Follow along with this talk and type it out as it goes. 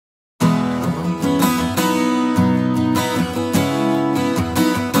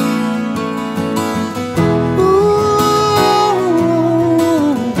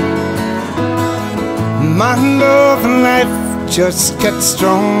our love and life just gets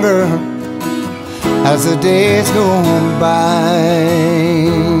stronger as the days go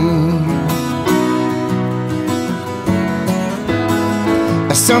by.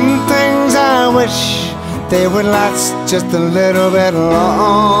 Some things I wish they would last just a little bit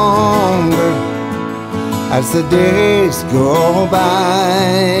longer as the days go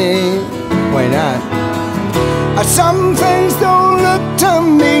by. Why not? Some things don't look to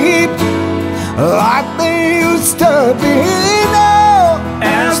me like they used to be. No.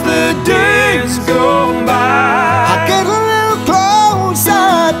 As the days go by, I get a little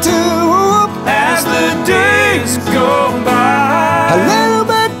closer to. as the days go by, A little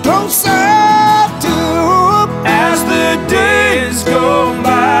bit closer to. as the days go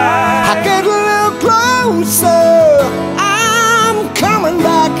by, I get a little closer. I'm coming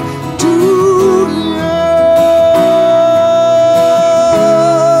back to you.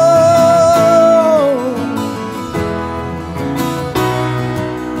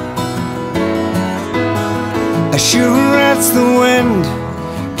 Sure as the wind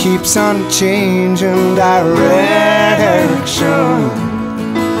keeps on changing direction.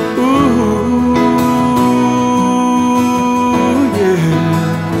 Ooh,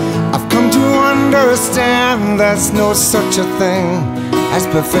 yeah. I've come to understand there's no such a thing as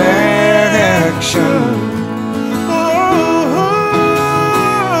perfection.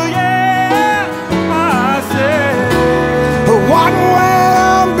 oh yeah, I say. But what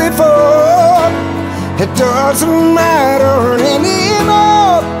went before, it doesn't matter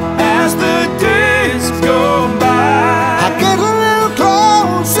anymore. As the days go by, I get a little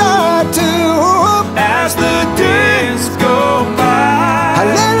closer to. as the days go by, A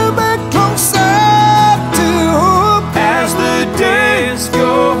little bit closer to. as the days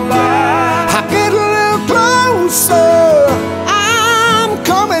go by, I get a little closer. I'm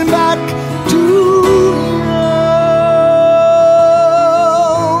coming back to you.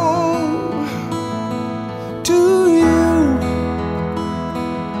 To you.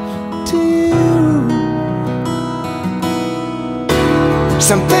 To you.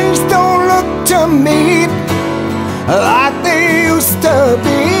 Some things don't look to me like they used to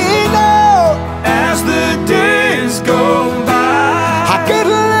be. No. as the days go by, I get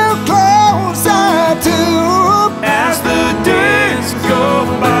a little closer to. as the days go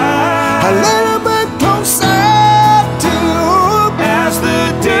by, A little bit closer to. as the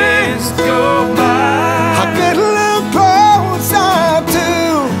days go by, I get a little closer to.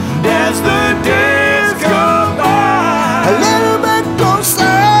 as the days go by, A little bit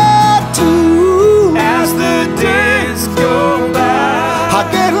closer to. as the days go by, I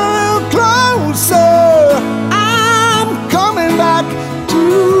get a little closer. I'm coming back to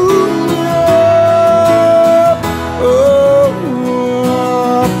you. Oh.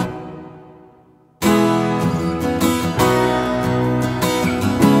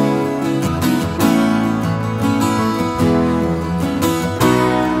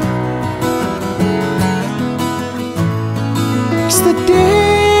 As the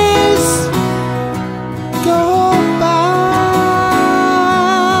days go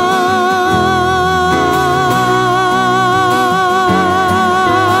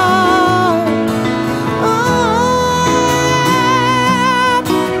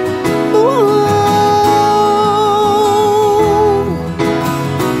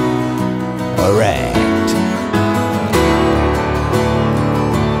all right.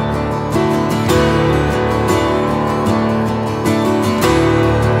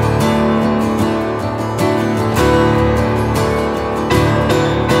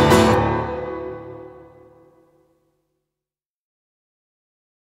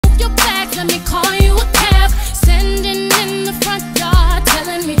 Your back, let me